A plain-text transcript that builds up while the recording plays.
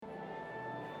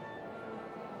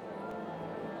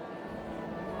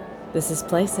This is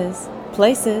Places,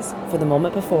 Places for the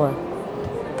moment before.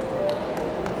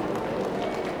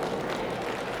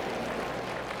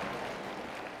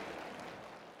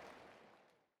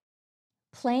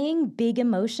 Playing big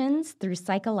emotions through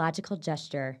psychological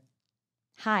gesture.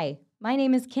 Hi, my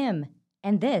name is Kim,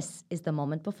 and this is The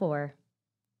Moment Before.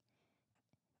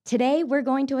 Today, we're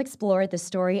going to explore the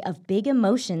story of big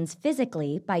emotions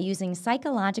physically by using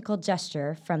psychological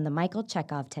gesture from the Michael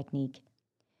Chekhov technique.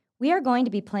 We are going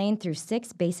to be playing through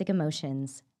 6 basic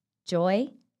emotions: joy,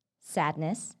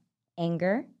 sadness,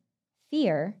 anger,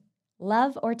 fear,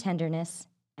 love or tenderness,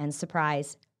 and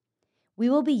surprise. We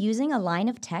will be using a line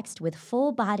of text with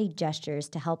full-bodied gestures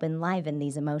to help enliven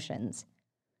these emotions.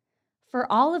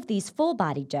 For all of these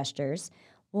full-bodied gestures,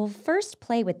 we'll first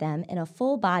play with them in a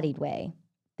full-bodied way,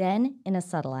 then in a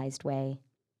subtilized way.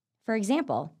 For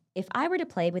example, if I were to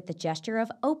play with the gesture of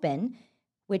open,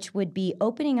 which would be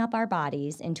opening up our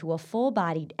bodies into a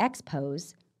full-bodied X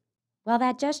pose, while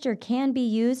that gesture can be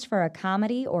used for a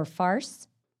comedy or farce,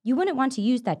 you wouldn't want to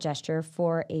use that gesture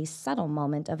for a subtle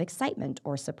moment of excitement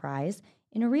or surprise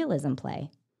in a realism play.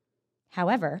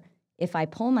 However, if I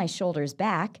pull my shoulders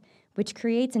back, which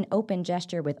creates an open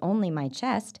gesture with only my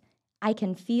chest, I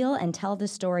can feel and tell the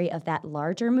story of that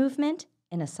larger movement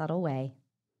in a subtle way.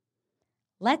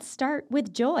 Let's start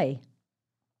with joy.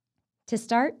 To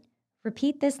start,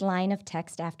 repeat this line of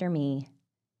text after me.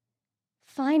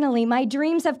 Finally, my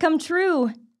dreams have come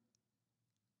true.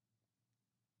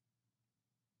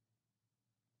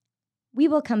 We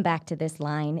will come back to this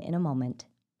line in a moment.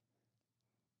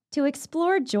 To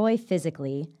explore joy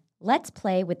physically, let's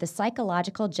play with the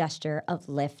psychological gesture of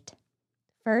lift.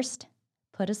 First,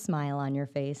 put a smile on your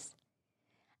face.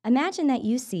 Imagine that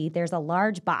you see there's a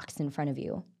large box in front of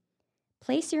you.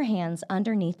 Place your hands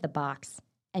underneath the box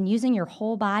and using your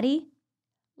whole body,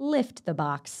 lift the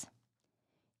box.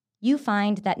 You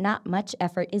find that not much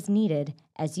effort is needed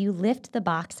as you lift the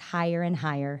box higher and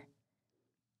higher.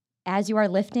 As you are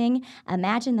lifting,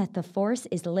 imagine that the force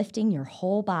is lifting your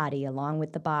whole body along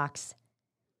with the box.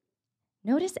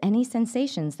 Notice any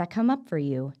sensations that come up for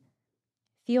you.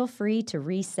 Feel free to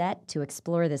reset to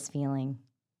explore this feeling.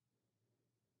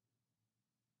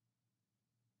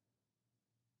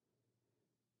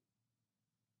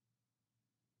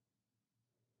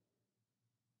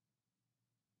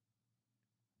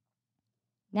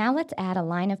 Now let's add a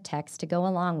line of text to go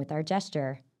along with our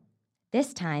gesture.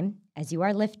 This time, as you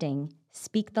are lifting,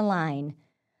 speak the line,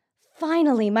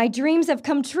 "Finally, my dreams have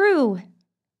come true."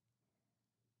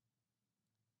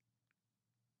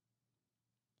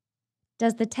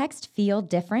 Does the text feel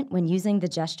different when using the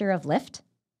gesture of lift?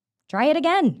 Try it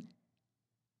again.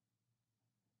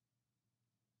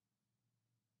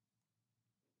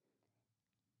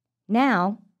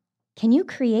 Now, can you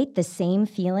create the same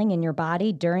feeling in your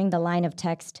body during the line of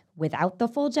text without the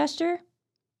full gesture?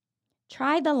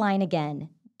 Try the line again,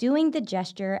 doing the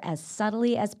gesture as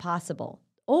subtly as possible,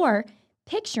 or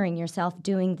picturing yourself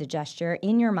doing the gesture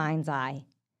in your mind's eye.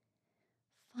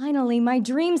 Finally, my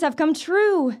dreams have come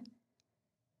true.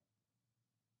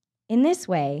 In this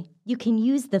way, you can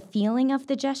use the feeling of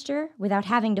the gesture without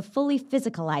having to fully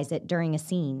physicalize it during a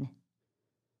scene.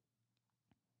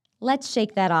 Let's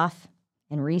shake that off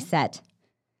and reset.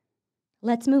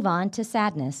 Let's move on to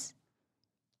sadness.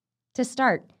 To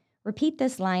start, repeat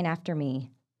this line after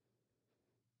me.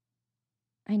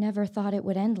 I never thought it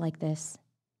would end like this.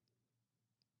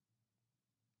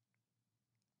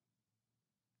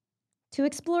 To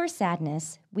explore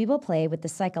sadness, we will play with the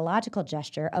psychological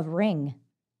gesture of wring.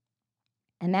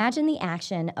 Imagine the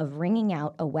action of wringing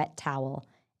out a wet towel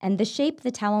and the shape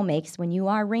the towel makes when you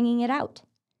are wringing it out.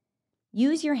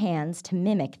 Use your hands to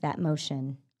mimic that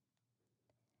motion.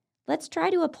 Let's try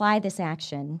to apply this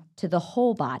action to the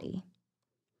whole body.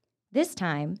 This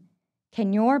time,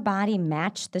 can your body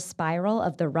match the spiral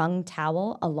of the wrung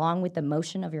towel along with the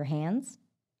motion of your hands?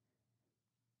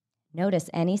 Notice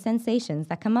any sensations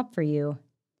that come up for you.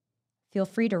 Feel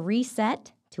free to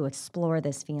reset to explore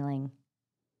this feeling.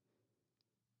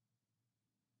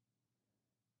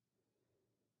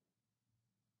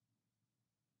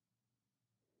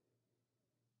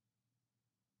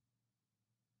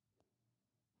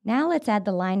 Now let's add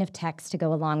the line of text to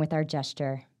go along with our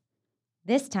gesture.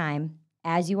 This time,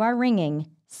 as you are wringing,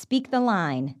 speak the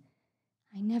line,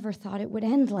 I never thought it would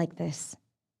end like this.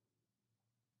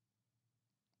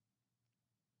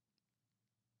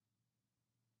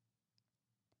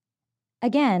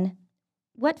 Again,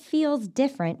 what feels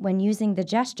different when using the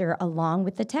gesture along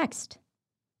with the text?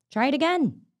 Try it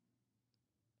again.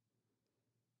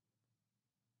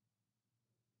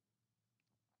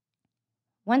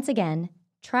 Once again,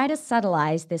 Try to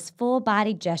subtleize this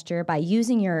full-bodied gesture by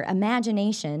using your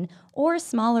imagination or a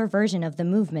smaller version of the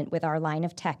movement with our line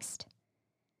of text.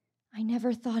 I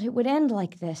never thought it would end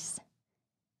like this.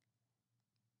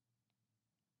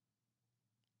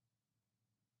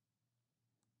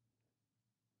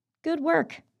 Good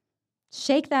work.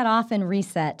 Shake that off and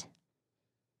reset.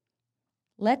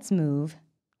 Let's move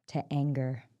to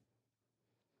anger.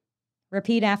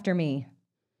 Repeat after me.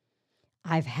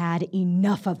 I've had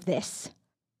enough of this.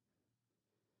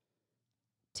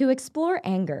 To explore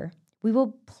anger, we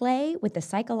will play with the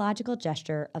psychological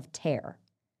gesture of tear.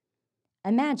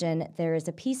 Imagine there is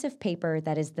a piece of paper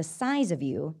that is the size of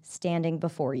you standing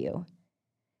before you.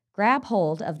 Grab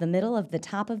hold of the middle of the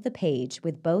top of the page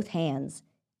with both hands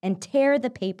and tear the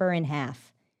paper in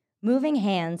half, moving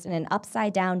hands in an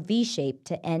upside-down V shape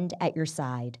to end at your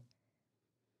side.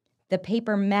 The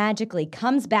paper magically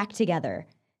comes back together.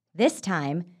 This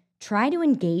time, try to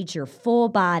engage your full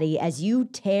body as you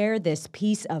tear this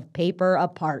piece of paper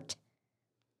apart.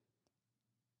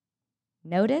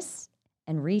 Notice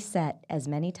and reset as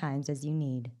many times as you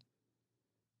need.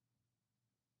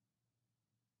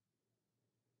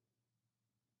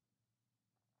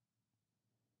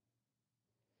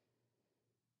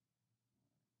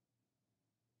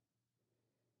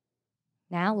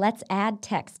 Now let's add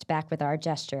text back with our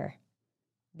gesture.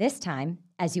 This time,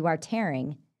 as you are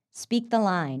tearing, speak the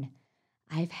line,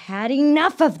 I've had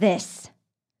enough of this.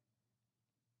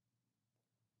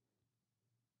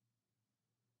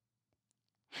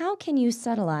 How can you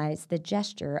subtleize the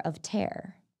gesture of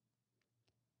tear?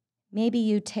 Maybe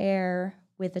you tear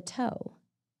with a toe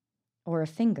or a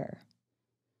finger.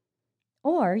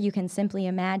 Or you can simply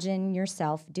imagine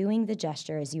yourself doing the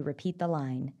gesture as you repeat the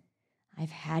line,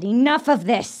 I've had enough of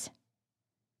this.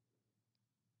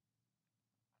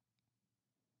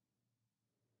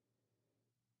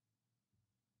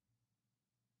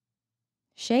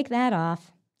 Shake that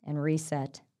off and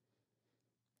reset.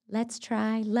 Let's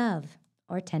try love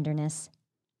or tenderness.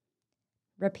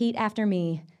 Repeat after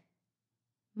me.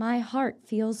 My heart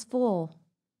feels full.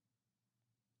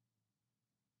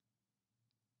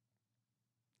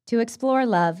 To explore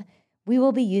love, we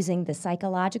will be using the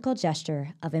psychological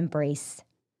gesture of embrace.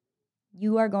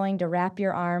 You are going to wrap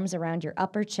your arms around your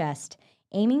upper chest,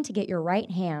 aiming to get your right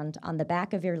hand on the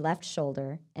back of your left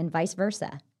shoulder and vice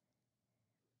versa.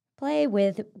 Play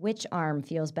with which arm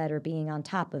feels better being on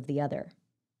top of the other.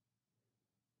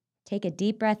 Take a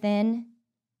deep breath in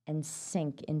and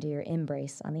sink into your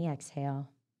embrace on the exhale.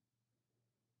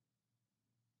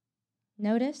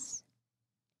 Notice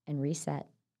and reset.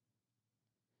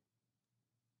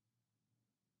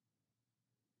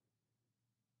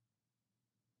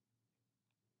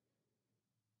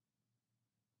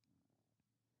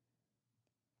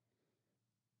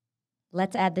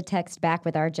 Let's add the text back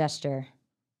with our gesture.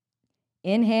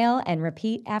 Inhale and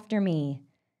repeat after me.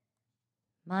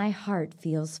 My heart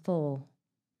feels full.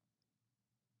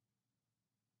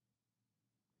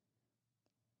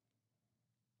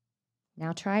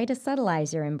 Now try to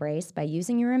subtleize your embrace by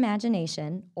using your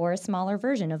imagination or a smaller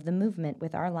version of the movement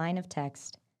with our line of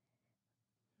text.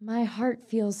 My heart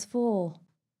feels full.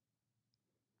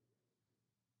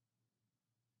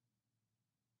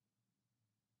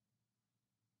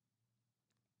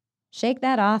 Shake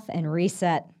that off and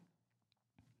reset.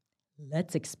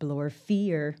 Let's explore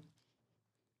fear.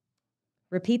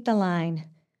 Repeat the line.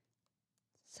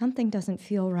 Something doesn't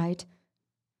feel right.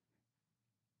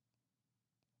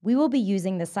 We will be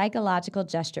using the psychological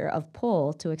gesture of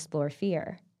pull to explore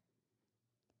fear.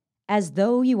 As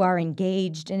though you are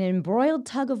engaged in an embroiled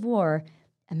tug of war,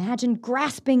 imagine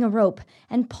grasping a rope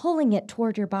and pulling it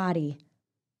toward your body.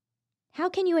 How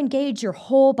can you engage your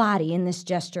whole body in this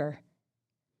gesture?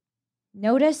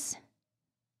 Notice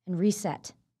and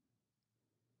reset.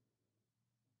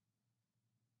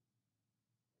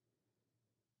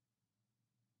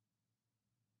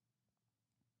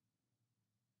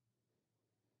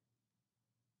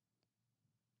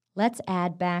 Let's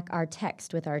add back our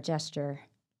text with our gesture.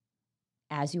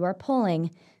 As you are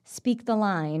pulling, speak the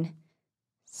line,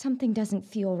 something doesn't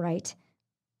feel right.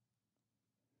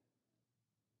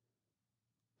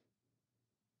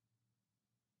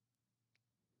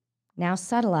 Now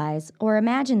subtleize or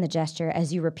imagine the gesture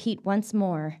as you repeat once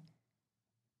more.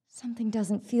 Something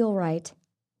doesn't feel right.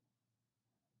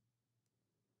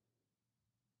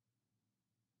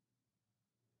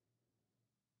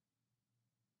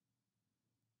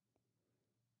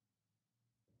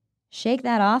 Shake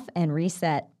that off and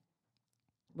reset.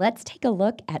 Let's take a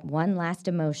look at one last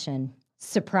emotion,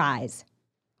 surprise.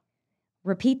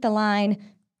 Repeat the line,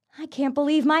 I can't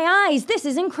believe my eyes, this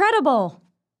is incredible.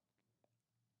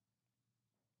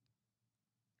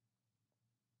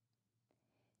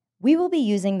 We will be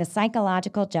using the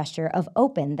psychological gesture of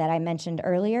open that I mentioned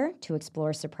earlier to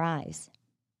explore surprise.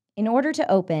 In order to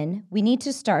open, we need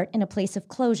to start in a place of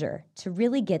closure to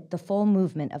really get the full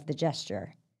movement of the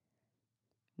gesture.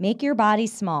 Make your body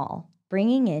small,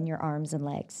 bringing in your arms and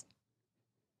legs.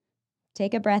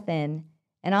 Take a breath in,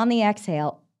 and on the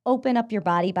exhale, open up your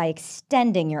body by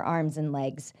extending your arms and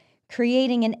legs,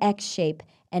 creating an X shape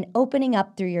and opening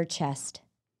up through your chest.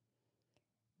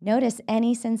 Notice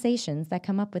any sensations that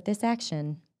come up with this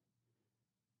action.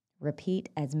 Repeat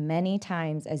as many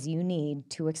times as you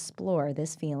need to explore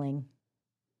this feeling.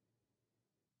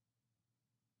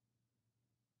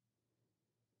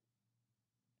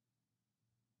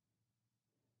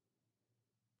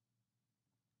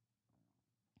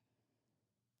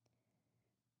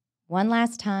 One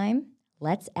last time,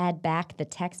 let's add back the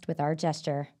text with our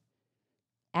gesture.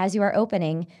 As you are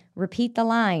opening, repeat the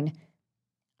line,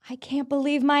 "I can't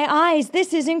believe my eyes,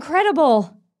 this is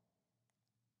incredible."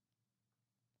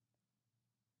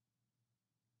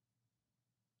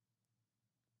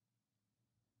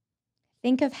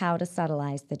 Think of how to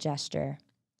subtleize the gesture,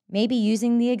 maybe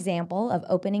using the example of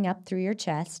opening up through your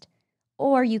chest,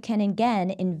 or you can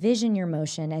again envision your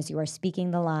motion as you are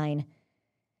speaking the line,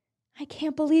 "I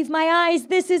can't believe my eyes,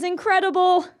 this is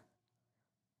incredible."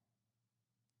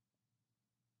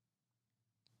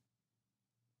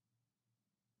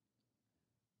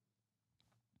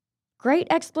 Great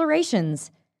explorations.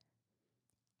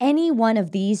 Any one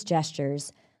of these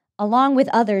gestures, along with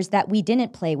others that we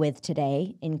didn't play with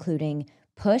today, including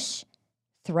push,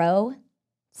 throw,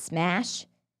 smash,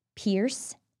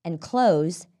 pierce, and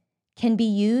close, can be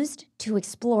used to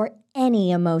explore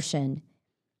any emotion.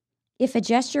 If a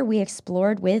gesture we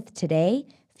explored with today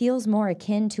feels more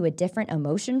akin to a different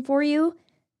emotion for you,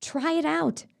 try it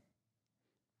out.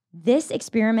 This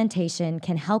experimentation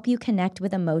can help you connect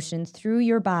with emotions through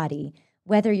your body,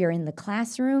 whether you're in the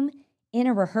classroom, in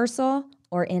a rehearsal,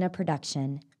 or in a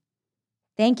production.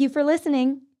 Thank you for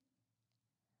listening.